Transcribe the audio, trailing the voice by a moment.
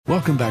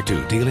Welcome back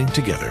to Dealing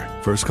Together.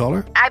 First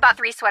caller? I bought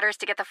 3 sweaters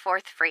to get the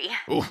 4th free.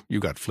 Oh, you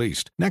got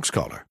fleeced. Next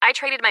caller? I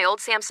traded my old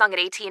Samsung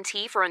at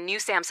AT&T for a new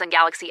Samsung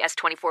Galaxy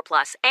S24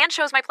 Plus and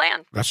chose my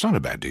plan. That's not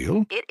a bad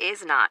deal. It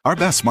is not. Our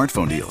best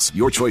smartphone deals.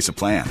 Your choice of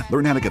plan.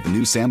 Learn how to get the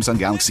new Samsung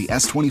Galaxy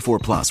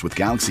S24 Plus with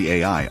Galaxy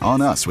AI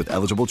on us with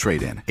eligible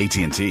trade-in.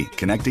 AT&T.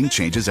 Connecting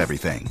changes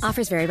everything.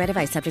 Offers vary by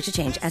device. Subject to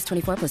change.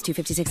 S24 plus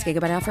 256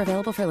 gigabyte offer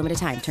available for a limited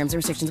time. Terms and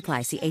restrictions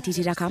apply. See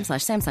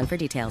att.com/Samsung for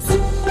details.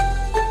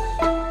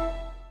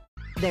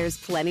 There's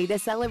plenty to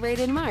celebrate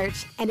in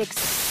March and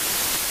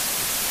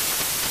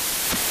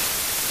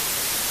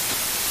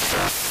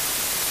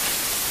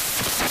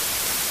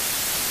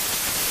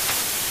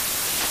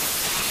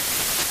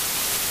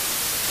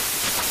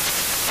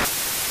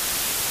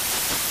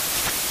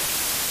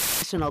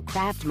National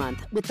Craft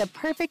Month with the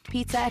perfect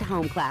pizza at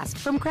home class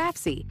from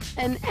Craftsy.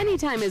 And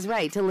anytime is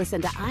right to listen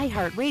to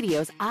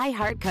iHeartRadio's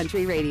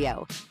iHeartCountry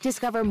Radio.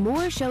 Discover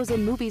more shows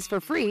and movies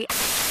for free.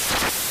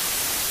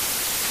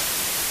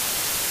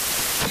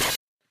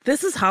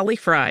 This is Holly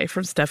Fry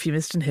from Stuff You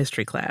Missed in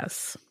History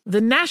class.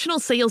 The national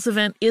sales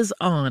event is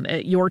on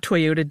at your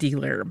Toyota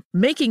dealer,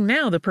 making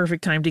now the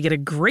perfect time to get a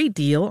great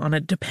deal on a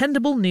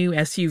dependable new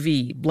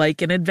SUV,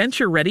 like an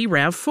adventure-ready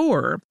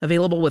RAV4.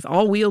 Available with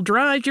all-wheel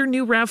drive, your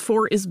new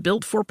RAV4 is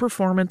built for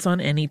performance on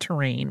any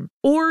terrain.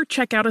 Or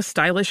check out a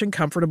stylish and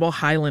comfortable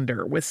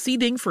Highlander with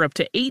seating for up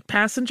to 8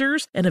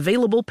 passengers and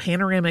available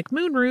panoramic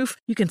moonroof.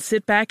 You can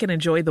sit back and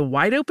enjoy the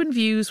wide-open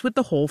views with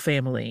the whole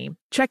family.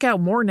 Check out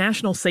more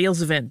national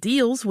sales event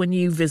deals when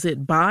you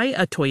visit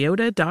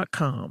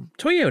buyatoyota.com.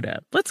 Toyota,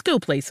 let's go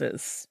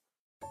places.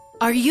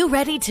 Are you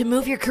ready to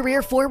move your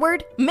career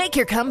forward? Make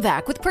your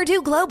comeback with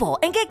Purdue Global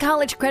and get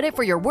college credit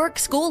for your work,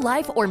 school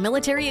life, or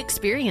military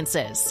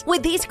experiences.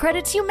 With these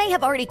credits, you may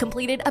have already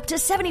completed up to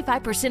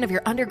 75% of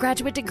your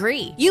undergraduate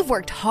degree. You've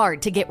worked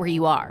hard to get where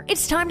you are.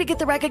 It's time to get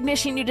the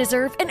recognition you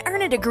deserve and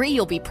earn a degree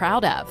you'll be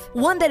proud of.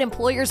 One that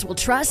employers will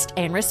trust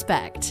and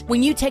respect.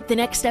 When you take the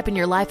next step in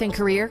your life and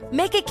career,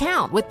 make it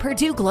count with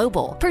Purdue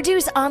Global,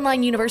 Purdue's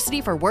online university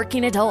for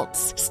working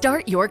adults.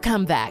 Start your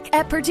comeback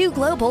at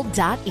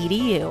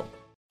purdueglobal.edu.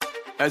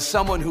 As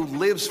someone who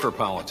lives for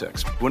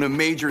politics, when a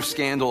major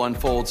scandal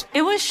unfolds,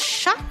 it was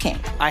shocking.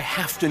 I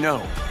have to know,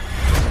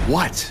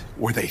 what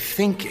were they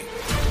thinking?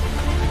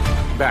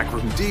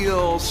 Backroom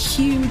deals,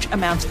 huge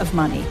amounts of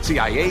money,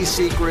 CIA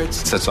secrets,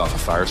 sets off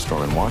a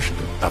firestorm in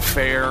Washington,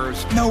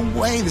 affairs. No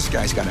way this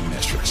guy's got a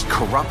mistress.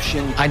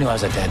 Corruption. I knew I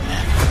was a dead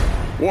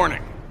man.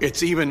 Warning,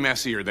 it's even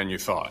messier than you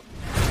thought.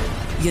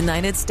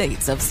 United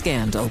States of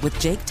Scandal with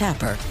Jake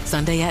Tapper,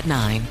 Sunday at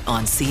 9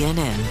 on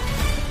CNN.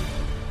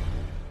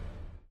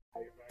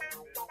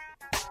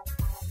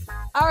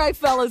 All right,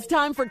 fellas,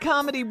 time for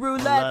Comedy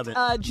Roulette.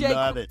 Love it. Jake,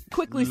 Love it.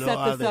 quickly set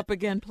Love this it. up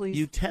again, please.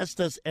 You test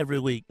us every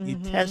week. You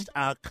test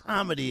our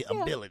comedy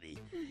ability.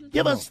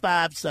 Give us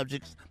 5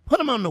 subjects. Put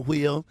them on the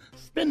wheel.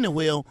 Spin the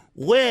wheel.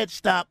 Where it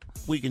stop,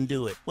 we can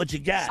do it. What you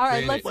got? All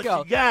right, let's what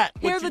go. You got?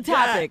 Here are What the you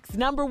got? topics.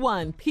 Number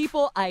 1,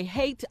 people I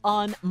hate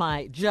on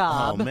my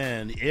job. Oh,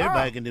 man.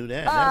 Everybody can do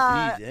that.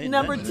 That's easy. Ain't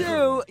Number nothing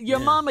 2, your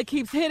mama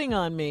keeps hitting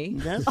on me.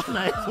 That's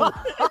nice.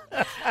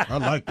 I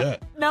like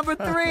that. Number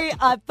 3,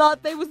 I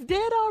thought they was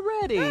dead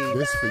already.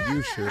 This for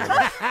you, Shirley.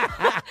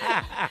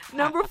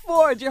 Number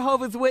 4,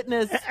 Jehovah's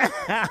Witness.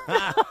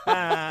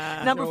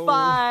 Number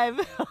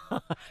 5,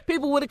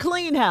 people with a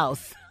clean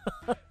house.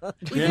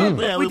 We did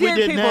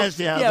people-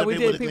 nasty house. Yeah, we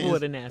did people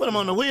with a nasty. Put them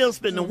on the wheel,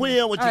 spin the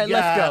wheel. What All you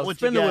right, got? let's go. What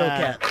Spin you the wheel,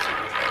 got?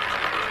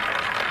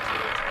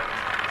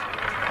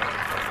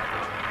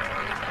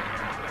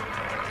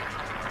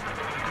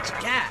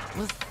 Cat.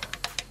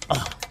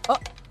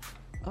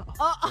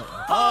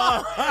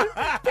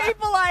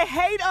 People I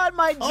hate on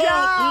my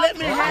job. Let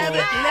me have it.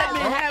 Let me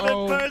have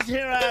it first.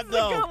 Here I Good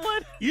go.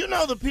 one. You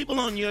know the people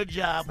on your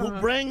job who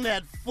bring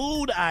that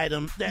food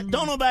item that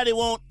don't nobody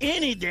want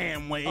any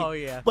damn way. Oh,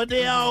 yeah. But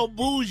they all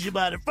bougie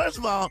about it. First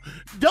of all,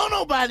 don't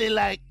nobody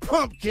like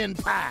pumpkin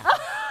pie.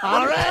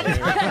 All right?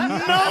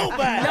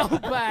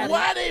 Nobody.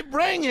 Why they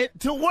bring it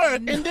to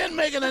work and then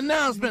make an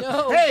announcement?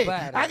 Hey,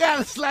 I got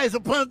a slice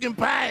of pumpkin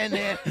pie in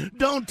there.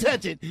 Don't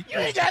touch it. You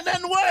ain't got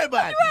nothing to worry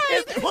about.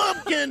 It's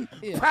pumpkin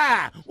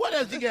pie. What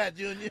else you got,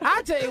 Junior?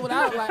 I'll tell you what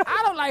I don't like.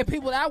 I don't like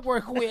people that I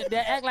work with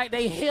that act like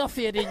they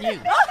healthier than you.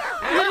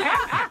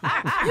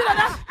 You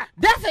know,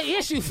 that's an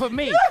issue for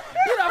me.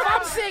 You know, if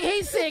I'm sick,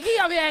 he's sick. He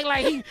over here act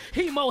like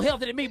he more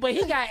healthy than me, but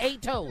he got 8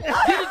 toes.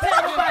 He didn't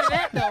tell nobody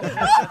that, though.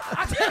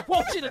 I just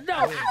want you to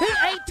know, he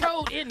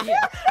 8-toed in here.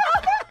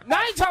 Now,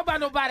 I ain't talking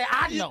about nobody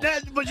I know.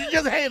 But you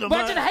just hate them,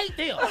 But you hate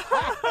them.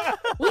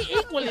 We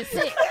equally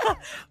sick.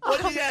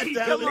 What do you got,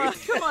 got, Tommy?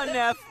 Come on,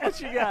 Neff. What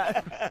you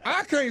got?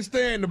 I can't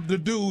stand the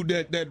dude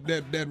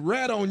that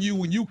rat on you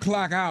when you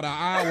clock out an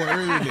hour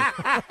early.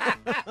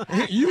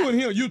 You and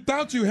him, you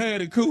thought you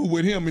had it cool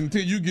with him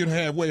until you get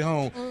halfway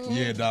home. Mm-hmm.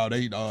 Yeah, dog,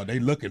 they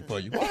looking for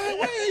you.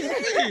 Wait.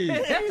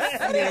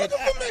 How they looking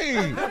for me?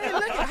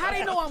 How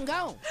they know I'm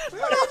gone?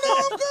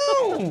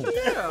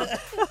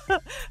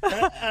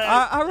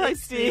 All right,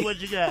 Steve. What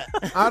you got?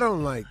 I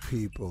don't like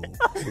people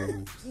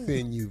who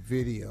send you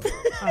videos,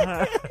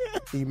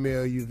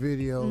 email you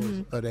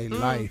videos of their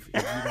life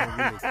if you don't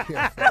really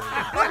care for them.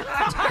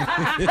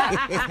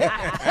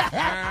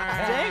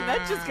 Dang,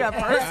 that just got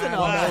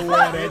personal. I know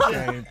where that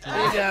came from.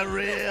 It got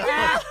real.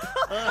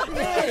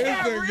 This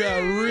thing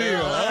got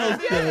real.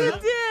 Okay.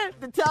 It did.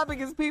 The topic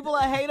is people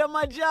I hate on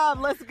my job.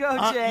 Let's go,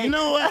 Jay. You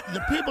know what?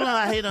 The people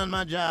I hate on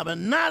my job,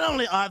 and not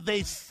only are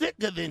they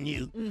sicker than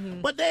you,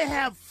 but they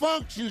have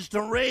functions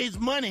to raise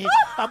money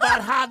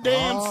about how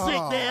damn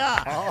sick they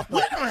are.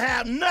 We don't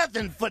have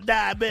nothing for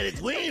diabetics.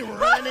 We ain't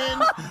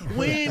running.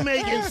 We ain't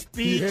making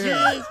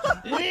speeches.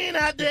 We ain't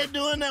out there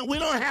doing that. We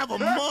don't have a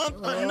month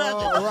or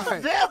nothing.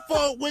 Right.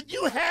 Therefore, with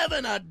you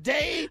having a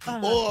day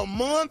or a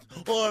month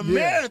or a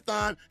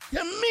marathon,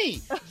 to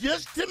me,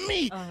 just to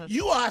me,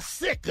 you are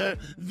sicker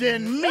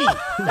than me.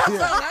 That's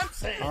all I'm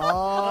saying.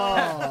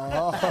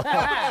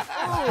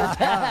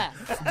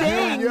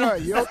 Sting.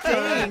 Your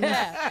turn.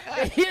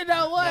 You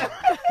know what?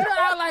 You know what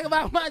I like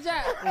about my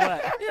job?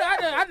 What? You know,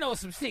 I know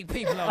some sick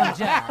people on the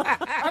job.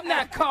 I'm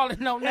not calling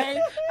no names.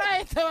 I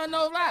ain't telling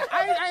no lie.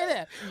 I ain't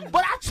there.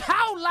 But I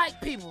don't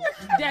like people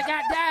that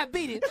got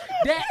diabetes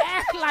that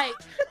act like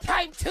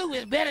type 2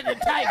 is better than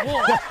type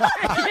 1.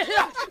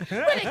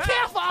 Really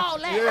care for all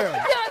that.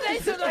 Yeah.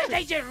 You know,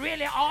 they just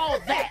really all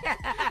that.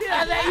 You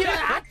know,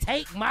 I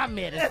take my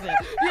medicine.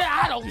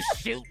 I don't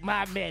shoot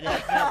my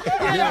medicine.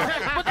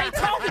 But they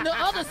talking to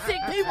other sick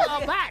people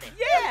about it.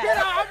 Yeah. You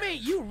know what I mean?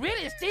 You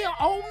really still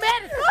on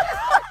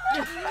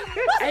medicine.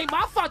 Ain't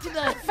my fault you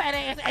little fat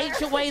ass ate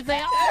your way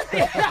there.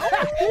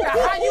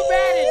 How you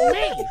mad at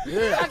me?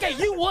 Yeah. Okay,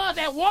 you was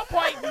at one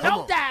point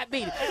no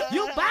diabetes.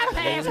 You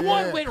bypassed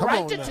one, went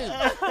right to 2.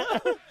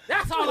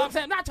 That's all I'm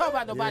saying. I'm not talking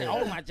about nobody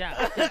on my job.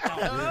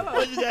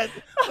 What you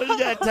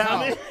got,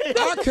 Tommy?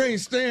 I can't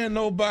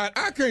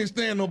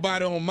stand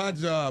nobody on my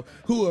job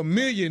who a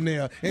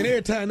millionaire, and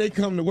every time they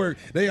come to work,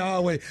 they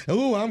always,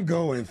 I'm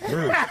going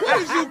through.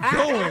 What is you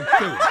going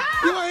through?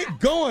 You ain't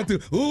going through.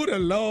 The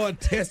Lord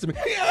tested me.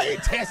 He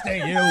ain't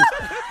testing you.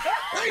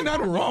 Ain't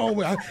nothing wrong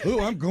with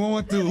I'm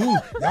going through.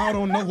 Y'all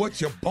don't know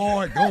what your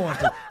boy going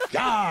through.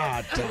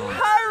 God damn.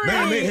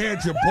 Man, they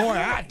had your boy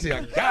out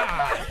there.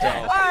 God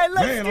damn. All right,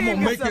 let's man, I'm going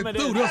to make it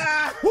through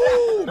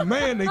this.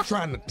 Man, they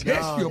trying to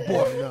test your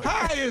boy. No.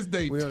 How is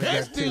they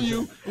testing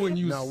you when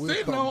you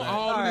sitting on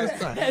all this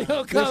time? They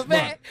gonna come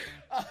back.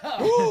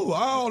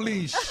 All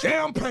these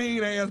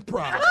champagne-ass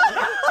problems.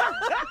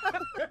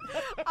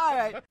 All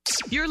right.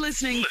 You're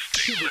listening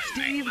to the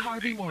Steve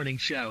Harvey Morning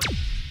Show.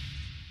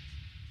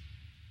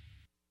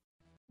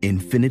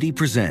 Infiniti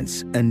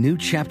presents a new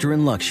chapter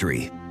in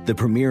luxury, the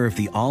premiere of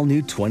the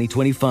all-new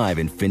 2025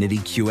 Infiniti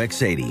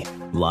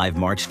QX80, live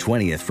March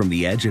 20th from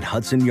the Edge at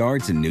Hudson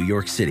Yards in New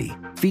York City,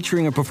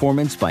 featuring a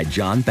performance by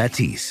John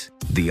Batiste.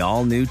 The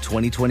all-new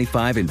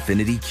 2025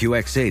 Infiniti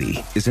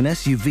QX80 is an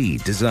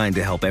SUV designed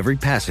to help every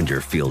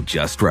passenger feel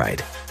just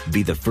right.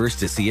 Be the first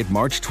to see it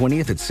March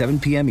 20th at 7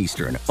 p.m.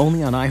 Eastern,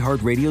 only on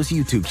iHeartRadio's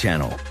YouTube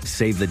channel.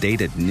 Save the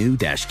date at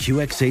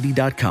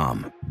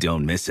new-QX80.com.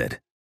 Don't miss it.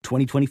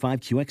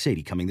 2025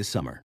 QX80 coming this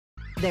summer.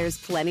 There's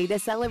plenty to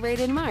celebrate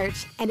in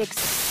March and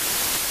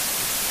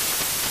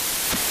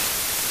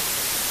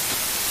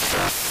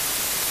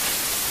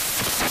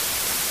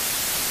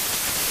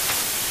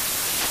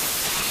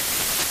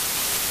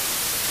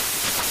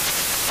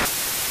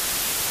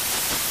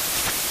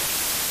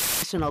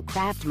National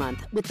Craft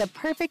Month with the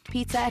perfect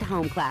pizza at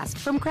home class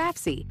from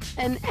Craftsy.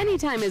 And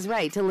anytime is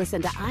right to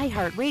listen to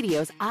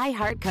iHeartRadio's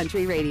iHeart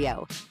Country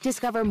Radio.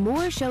 Discover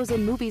more shows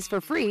and movies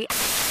for free.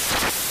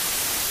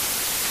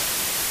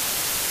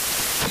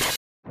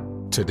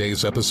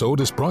 Today's episode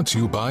is brought to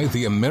you by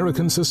the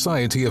American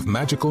Society of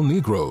Magical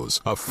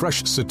Negroes, a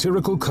fresh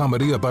satirical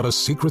comedy about a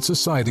secret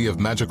society of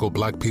magical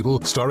black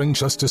people starring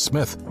Justice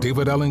Smith,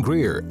 David Allen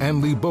Greer, Ann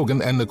Lee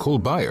Bogan, and Nicole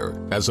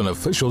Byer. As an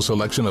official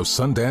selection of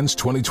Sundance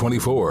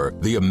 2024,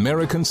 the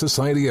American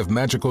Society of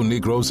Magical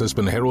Negroes has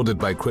been heralded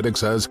by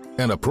critics as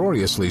an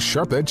uproariously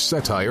sharp-edged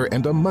satire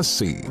and a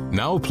must-see.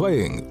 Now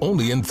playing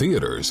only in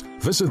theaters.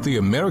 Visit the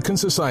American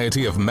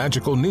Society of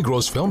Magical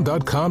Negroes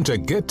Film.com to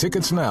get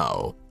tickets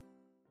now.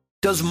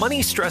 Does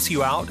money stress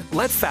you out?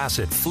 Let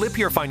Facet flip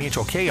your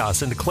financial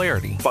chaos into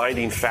clarity.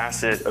 Finding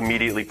Facet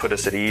immediately put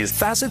us at ease.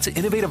 Facet's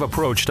innovative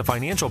approach to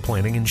financial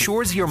planning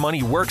ensures your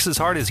money works as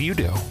hard as you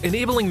do,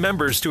 enabling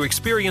members to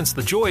experience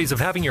the joys of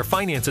having your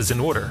finances in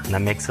order. And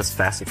that makes us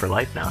Facet for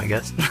life now, I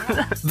guess.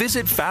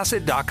 Visit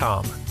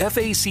Facet.com,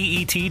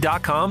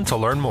 FACET.com to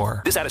learn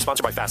more. This ad is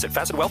sponsored by Facet.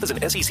 Facet Wealth is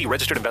an SEC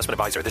registered investment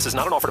advisor. This is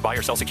not an offer to buy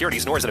or sell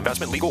securities, nor is it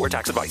investment, legal, or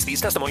tax advice.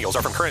 These testimonials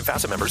are from current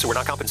Facet members who are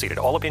not compensated.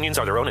 All opinions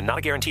are their own and not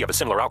a guarantee of a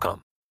similar outcome.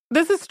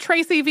 This is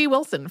Tracy V.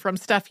 Wilson from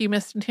Stuff You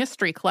Missed in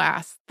History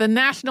class. The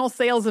national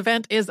sales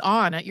event is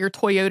on at your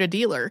Toyota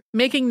dealer,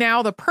 making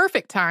now the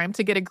perfect time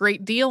to get a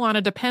great deal on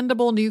a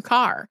dependable new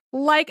car.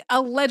 Like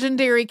a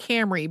legendary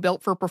Camry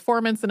built for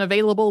performance and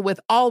available with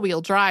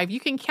all-wheel drive,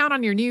 you can count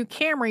on your new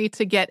Camry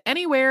to get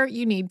anywhere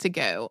you need to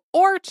go.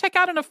 Or check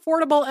out an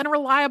affordable and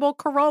reliable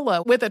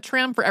Corolla with a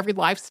trim for every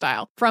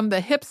lifestyle. From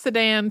the hip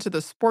sedan to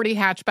the sporty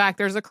hatchback,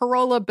 there's a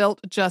Corolla built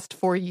just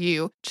for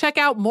you. Check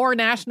out more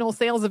national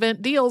sales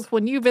event deals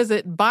when you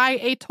visit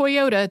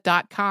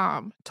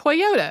buyatoyota.com.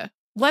 Toyota,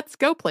 let's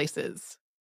go places.